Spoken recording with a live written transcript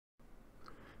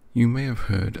You may have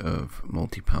heard of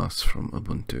Multipass from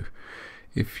Ubuntu.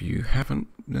 If you haven't,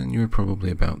 then you're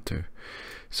probably about to.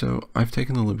 So I've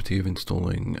taken the liberty of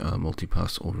installing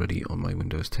Multipass already on my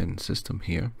Windows 10 system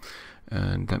here,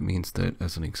 and that means that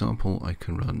as an example I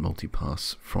can run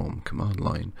Multipass from command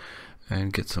line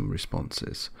and get some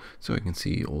responses, so I can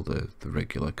see all the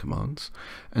regular commands.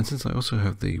 And since I also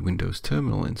have the Windows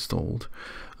terminal installed,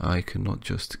 I can not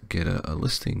just get a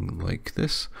listing like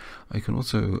this, I can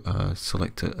also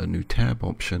select a new tab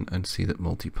option and see that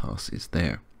Multipass is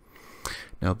there.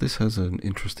 Now this has an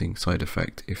interesting side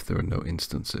effect if there are no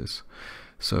instances.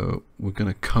 So we're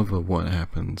going to cover what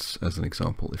happens as an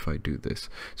example if I do this.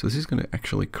 So this is going to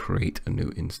actually create a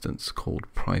new instance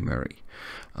called primary.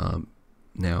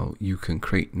 Now you can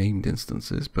create named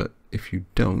instances, but if you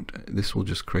don't, this will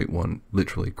just create one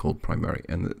literally called primary,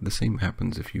 and the same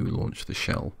happens if you launch the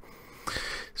shell.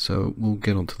 So we'll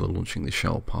get onto the launching the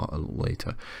shell part a little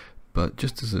later, but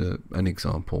just as an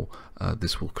example,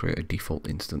 this will create a default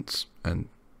instance, and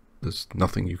there's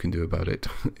nothing you can do about it.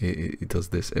 It does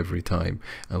this every time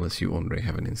unless you already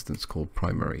have an instance called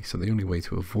primary. So the only way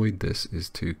to avoid this is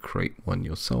to create one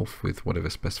yourself with whatever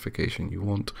specification you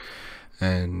want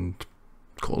and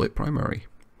call it primary.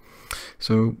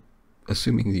 So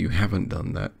assuming that you haven't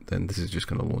done that, then this is just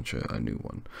going to launch a new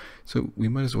one. So we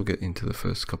might as well get into the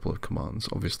first couple of commands.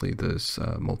 Obviously there's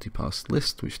multipass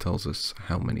list, which tells us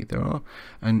how many there are,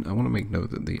 and I want to make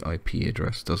note that the IP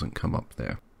address doesn't come up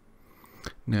there.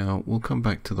 Now we'll come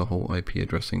back to the whole IP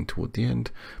addressing toward the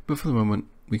end, but for the moment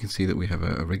we can see that we have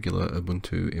a regular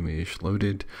Ubuntu image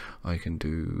loaded. I can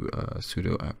do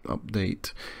sudo apt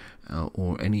update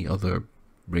or any other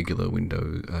regular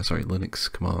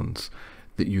Linux commands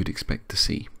that you'd expect to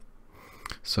see.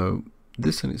 So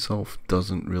this in itself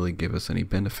doesn't really give us any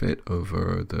benefit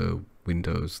over the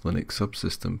Windows Linux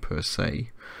subsystem per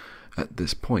se at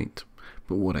this point.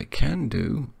 But what I can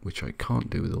do, which I can't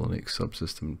do with the Linux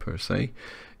subsystem per se,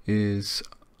 is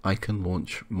I can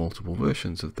launch multiple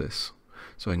versions of this.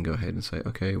 So I can go ahead and say,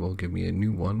 okay, well, give me a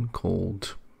new one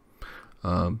called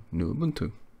new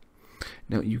Ubuntu.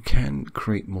 Now you can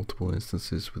create multiple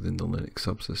instances within the Linux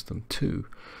subsystem too,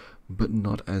 but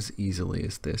not as easily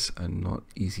as this, and not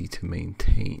easy to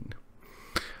maintain.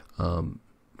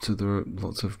 So there are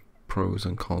lots of pros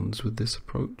and cons with this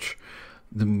approach.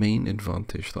 The main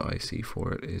advantage that I see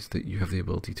for it is that you have the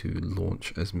ability to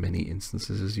launch as many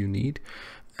instances as you need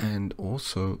and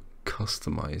also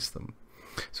customize them.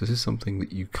 So this is something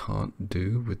that you can't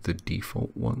do with the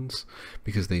default ones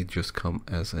because they just come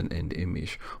as an end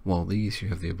image, while these you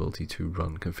have the ability to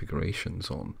run configurations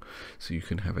on. So you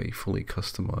can have a fully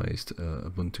customized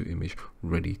Ubuntu image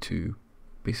ready to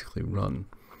basically run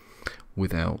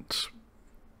without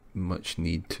much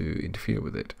need to interfere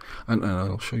with it. And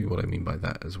I'll show you what I mean by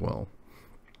that as well.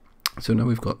 So now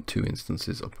we've got two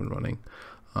instances up and running.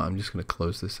 I'm just going to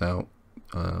close this out.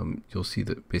 You'll see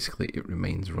that basically it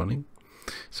remains running.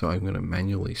 So I'm going to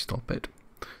manually stop it.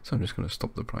 So I'm just going to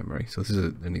stop the primary. So this is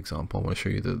an example. I want to show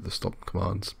you the stop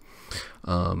commands.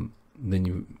 I'm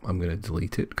going to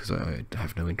delete it because I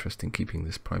have no interest in keeping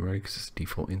this primary because it's a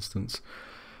default instance.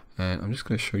 And I'm just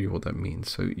going to show you what that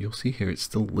means. So you'll see here it's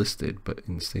still listed, but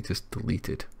in status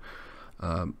deleted.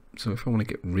 So if I want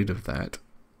to get rid of that,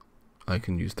 I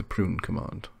can use the prune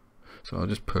command. So I'll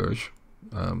just purge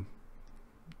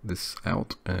this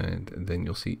out, and then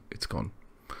you'll see it's gone.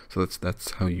 So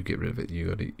that's how you get rid of it. You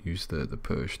got to use the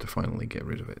purge to finally get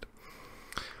rid of it.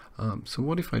 So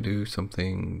what if I do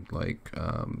something like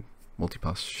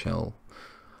multipass shell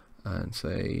and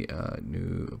say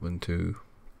new Ubuntu?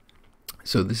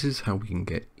 So this is how we can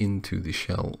get into the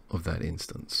shell of that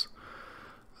instance.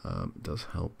 It does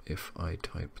help if I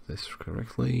type this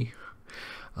correctly.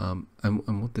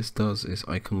 And what this does is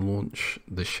I can launch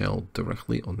the shell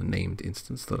directly on the named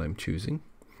instance that I'm choosing,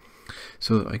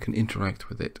 so that I can interact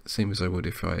with it, same as I would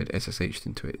if I had SSH'd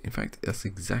into it. In fact, that's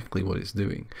exactly what it's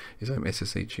doing, is I'm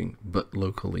SSHing, but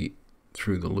locally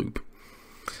through the loop.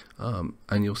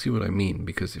 And you'll see what I mean,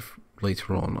 because if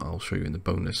later on I'll show you in the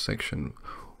bonus section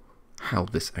how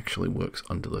this actually works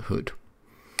under the hood.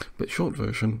 But short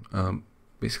version,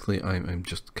 basically I'm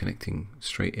just connecting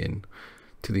straight in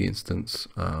to the instance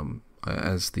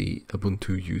as the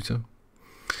Ubuntu user.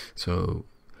 So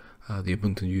the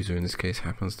Ubuntu user in this case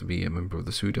happens to be a member of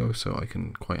the sudo, so I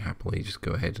can quite happily just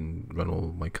go ahead and run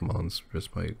all my commands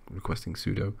just by requesting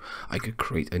sudo. I could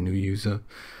create a new user,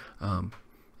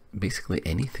 basically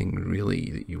anything really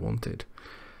that you wanted.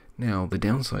 Now the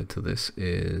downside to this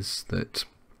is that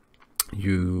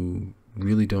you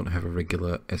really don't have a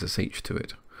regular SSH to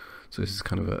it. So this is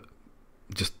kind of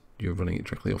just you're running it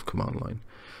directly off command line.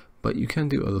 But you can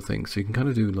do other things. So you can kind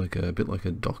of do like a bit like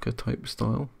a Docker type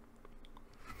style,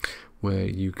 where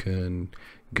you can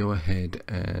go ahead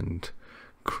and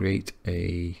create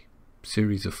a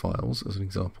series of files, as an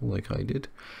example, like I did,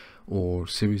 or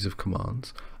series of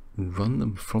commands, run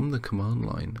them from the command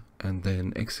line, and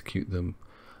then execute them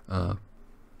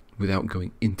without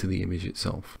going into the image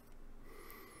itself.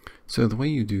 So the way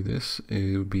you do this,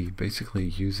 it would be basically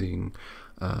using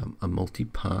a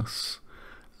multipass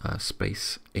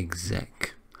space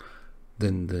exec,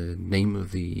 then the name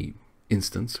of the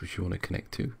instance which you want to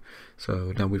connect to.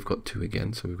 So now we've got two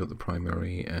again, so we've got the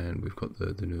primary and we've got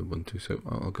the new Ubuntu, so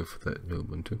I'll go for the new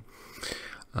Ubuntu.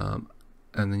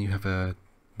 And then you have a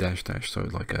dash dash, so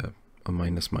like a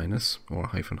minus minus or a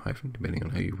hyphen hyphen, depending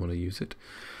on how you want to use it.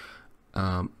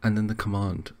 And then the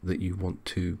command that you want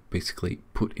to basically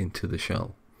put into the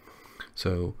shell.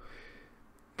 So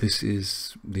this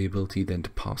is the ability then to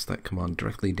pass that command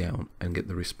directly down and get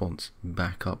the response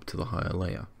back up to the higher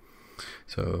layer.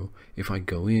 So if I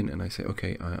go in and I say,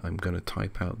 okay, I'm going to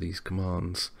type out these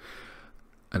commands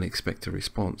and expect a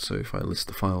response, so if I list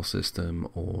the file system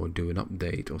or do an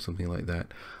update or something like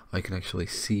that, I can actually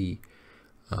see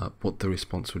what the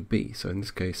response would be. So in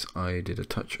this case, I did a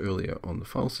touch earlier on the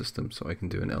file system, so I can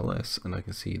do an ls and I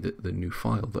can see that the new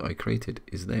file that I created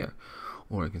is there.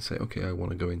 Or I can say, okay, I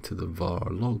want to go into the var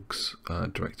logs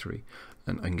directory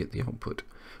and I can get the output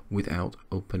without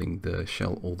opening the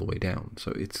shell all the way down.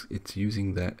 So it's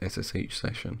using that SSH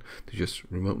session to just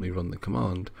remotely run the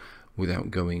command without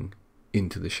going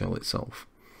into the shell itself.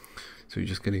 So you're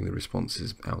just getting the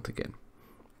responses out again.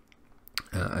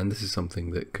 And this is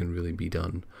something that can really be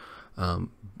done.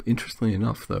 Interestingly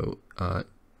enough though,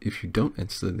 if you don't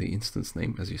enter the instance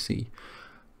name, as you see,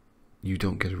 you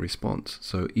don't get a response.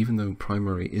 So even though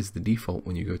primary is the default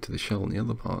when you go to the shell and the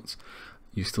other parts,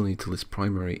 you still need to list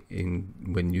primary in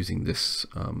when using this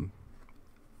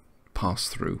pass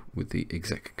through with the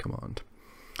exec command.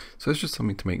 So it's just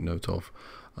something to make note of.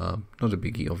 Not a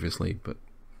biggie obviously, but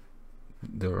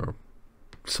there are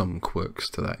some quirks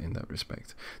to that in that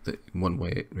respect. That one way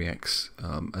it reacts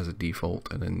as a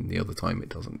default, and then the other time it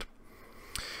doesn't.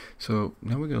 So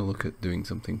now we're going to look at doing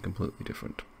something completely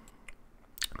different.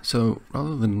 So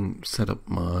rather than set up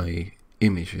my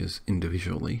images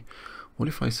individually, what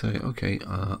if I say, okay,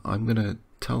 I'm going to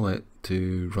tell it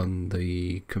to run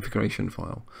the configuration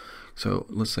file. So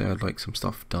let's say I'd like some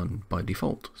stuff done by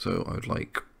default. So I would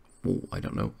like, I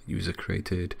don't know, user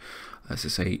created,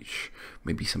 SSH,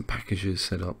 maybe some packages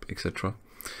set up, etc.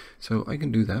 So I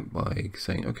can do that by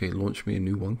saying, okay, launch me a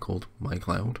new one called my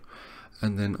cloud,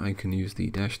 and then I can use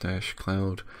the dash dash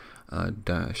cloud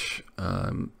dash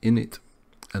init,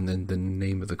 and then the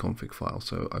name of the config file.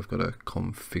 So I've got a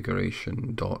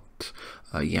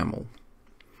configuration.yaml.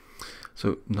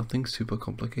 So nothing super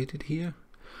complicated here.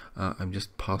 I'm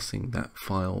just passing that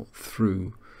file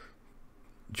through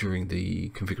during the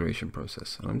configuration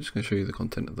process. And I'm just going to show you the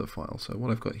content of the file. So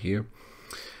what I've got here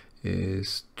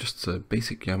is just a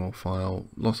basic YAML file,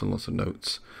 lots and lots of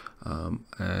notes.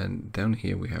 And down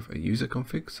here we have a user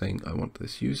config saying I want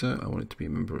this user, I want it to be a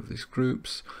member of these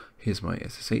groups. Here's my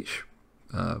SSH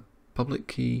public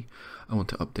key. I want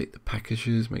to update the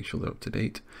packages, make sure they're up to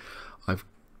date. I've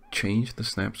changed the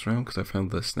snaps around because I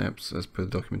found the snaps as per the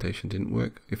documentation didn't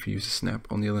work. If you use a snap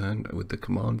on the other hand with the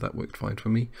command, that worked fine for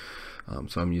me.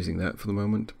 So I'm using that for the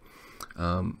moment.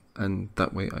 And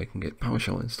that way I can get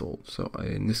PowerShell installed. So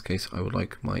in this case I would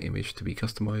like my image to be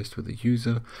customized with the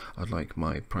user, I'd like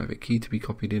my private key to be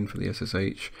copied in for the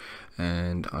SSH,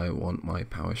 and I want my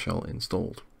PowerShell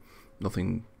installed.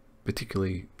 Nothing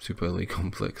particularly superly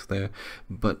complex there,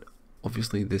 but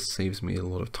obviously this saves me a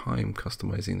lot of time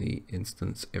customizing the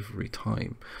instance every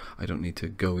time. I don't need to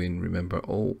go in, remember,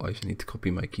 oh, I just need to copy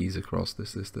my keys across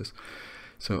this.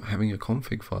 So having a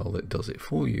config file that does it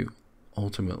for you,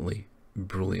 ultimately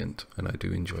brilliant, and I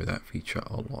do enjoy that feature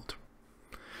a lot.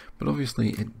 But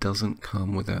obviously it doesn't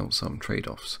come without some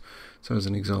trade-offs. So as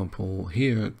an example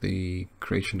here, the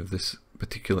creation of this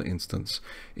particular instance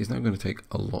is now going to take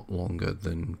a lot longer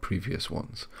than previous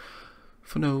ones,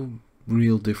 for no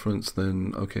real difference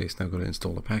than, okay, it's now going to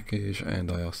install a package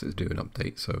and I asked it to do an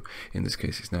update. So in this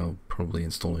case it's now probably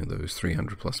installing those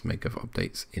 300 plus meg of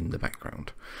updates in the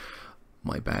background.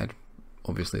 My bad.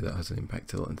 Obviously that has an impact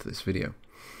to the length of this video,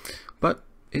 but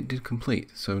it did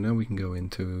complete. So now we can go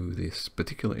into this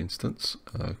particular instance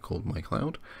called my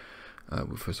cloud.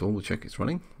 First of all, we'll check it's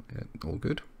running. All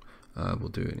good. We'll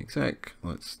do an exec.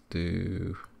 Let's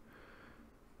do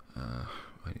I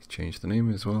need to change the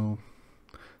name as well.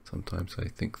 Sometimes I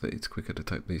think that it's quicker to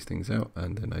type these things out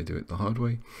and then I do it the hard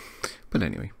way. But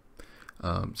anyway,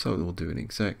 So we'll do an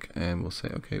exec and we'll say,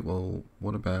 okay, well,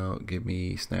 what about give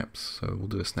me snaps? So we'll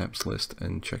do a snaps list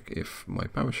and check if my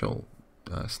PowerShell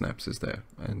snaps is there,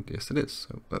 and yes it is,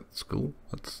 so that's cool,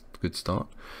 that's a good start.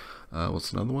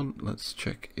 What's another one? Let's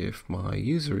check if my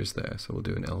user is there, so we'll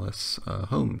do an ls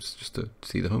homes just to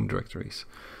see the home directories,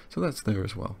 so that's there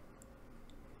as well.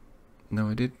 Now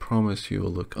I did promise you a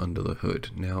look under the hood.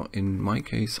 Now in my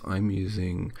case I'm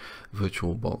using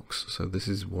VirtualBox, so this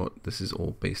is what this is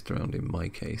all based around in my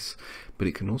case, but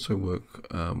it can also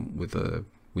work with a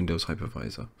Windows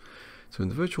hypervisor. So in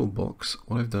the VirtualBox,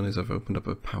 what I've done is I've opened up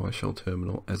a PowerShell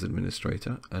terminal as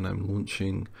administrator, and I'm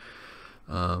launching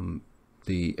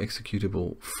the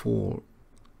executable for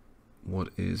what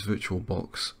is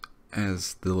VirtualBox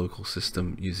as the local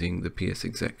system using the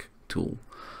ps-exec tool.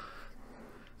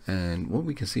 And what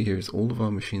we can see here is all of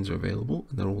our machines are available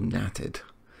and they're all natted.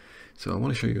 So I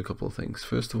want to show you a couple of things.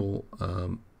 First of all,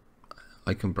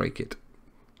 I can break it.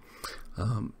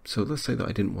 So let's say that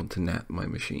I didn't want to nat my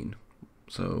machine.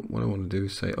 So what I want to do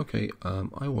is say, okay,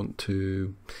 I want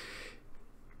to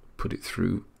put it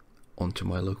through onto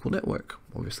my local network.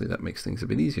 Obviously that makes things a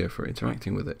bit easier for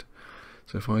interacting with it.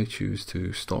 So if I choose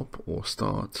to stop or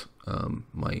start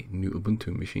my new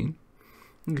Ubuntu machine,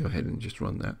 and go ahead and just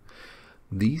run that,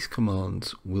 these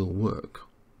commands will work.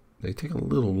 They take a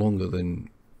little longer than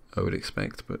I would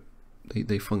expect, but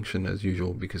they function as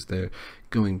usual because they're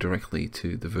going directly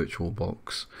to the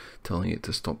VirtualBox, telling it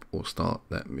to stop or start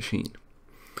that machine.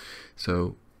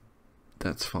 So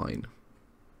that's fine.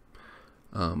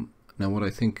 Now what I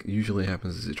think usually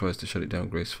happens is it tries to shut it down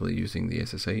gracefully using the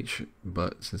SSH,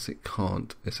 but since it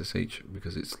can't SSH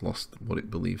because it's lost what it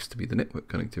believes to be the network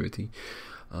connectivity,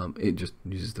 it just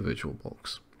uses the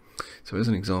VirtualBox. So as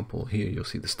an example, here you'll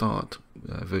see the start,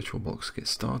 VirtualBox gets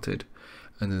started,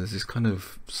 and then there's this kind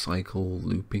of cycle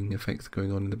looping effect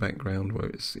going on in the background where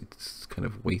it's kind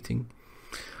of waiting.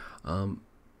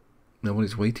 Now what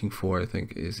it's waiting for, I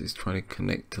think, is it's trying to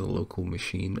connect to the local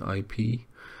machine IP,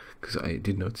 because I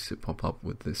did notice it pop up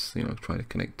with this, trying to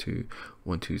connect to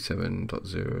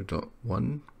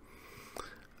 127.0.1,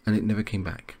 and it never came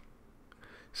back.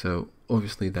 So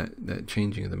obviously that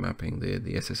changing of the mapping,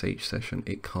 the SSH session,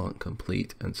 it can't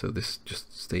complete, and so this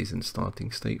just stays in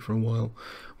starting state for a while,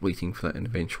 waiting for that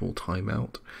eventual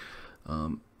timeout.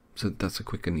 So that's a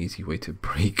quick and easy way to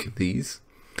break these.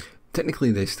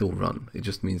 Technically they still run, it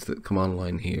just means that command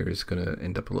line here is going to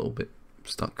end up a little bit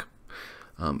stuck,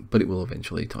 but it will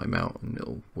eventually time out and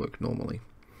it'll work normally.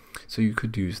 So you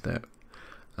could use that.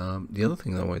 The other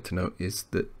thing that I wanted to note is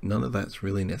that none of that's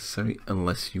really necessary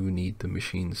unless you need the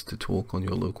machines to talk on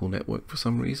your local network for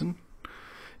some reason.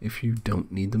 If you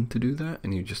don't need them to do that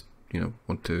and you just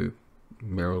want to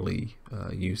merrily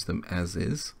use them as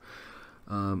is,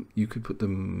 you could put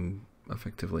them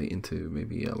effectively into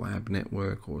maybe a lab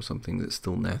network or something that's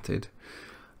still natted.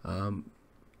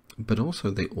 But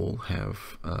also they all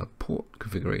have port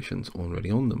configurations already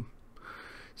on them.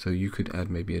 So you could add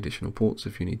maybe additional ports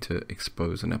if you need to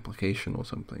expose an application or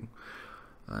something.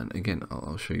 And again,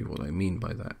 I'll show you what I mean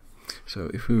by that. So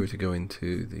if we were to go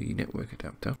into the network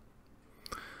adapter,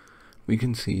 we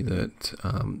can see that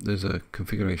there's a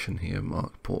configuration here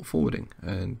marked port forwarding,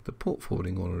 and the port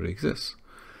forwarding already exists.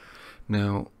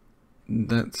 Now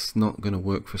that's not going to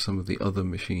work for some of the other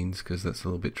machines because that's a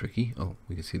little bit tricky. Oh,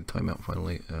 we can see the timeout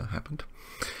finally happened.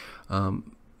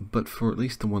 But for at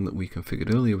least the one that we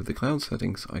configured earlier with the cloud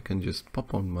settings, I can just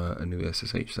pop on a new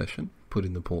SSH session, put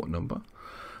in the port number,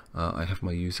 I have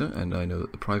my user, and I know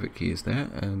that the private key is there,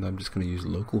 and I'm just going to use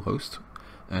localhost,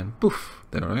 and poof,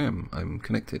 there I am, I'm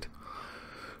connected.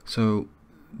 So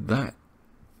that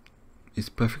is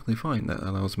perfectly fine. That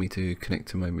allows me to connect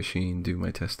to my machine, do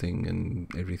my testing, and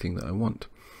everything that I want.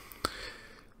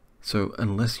 So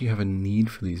unless you have a need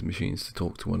for these machines to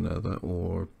talk to one another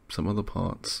or some other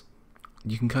parts,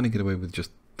 you can kind of get away with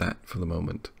just that for the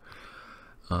moment.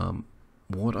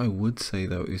 What I would say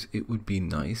though is it would be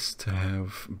nice to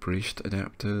have bridged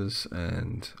adapters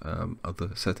and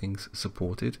other settings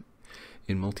supported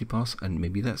in Multipass, and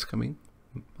maybe that's coming.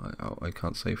 I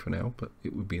can't say for now, but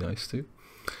it would be nice to.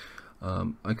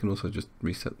 I can also just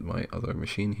reset my other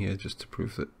machine here just to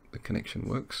prove that the connection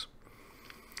works.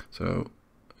 So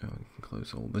I can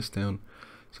close all this down.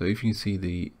 So if you can see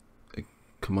the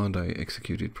command I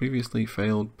executed previously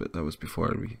failed, but that was before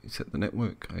I reset the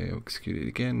network. I execute it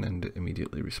again and it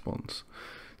immediately responds.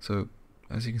 So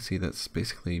as you can see, that's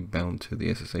basically bound to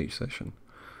the SSH session,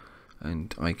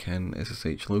 and I can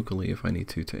SSH locally if I need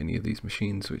to any of these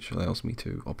machines, which allows me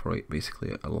to operate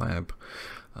basically a lab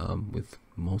with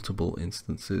multiple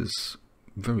instances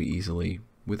very easily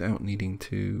without needing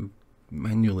to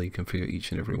manually configure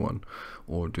each and every one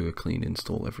or do a clean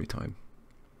install every time.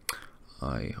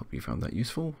 I hope you found that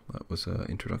useful. That was an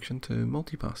introduction to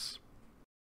Multipass.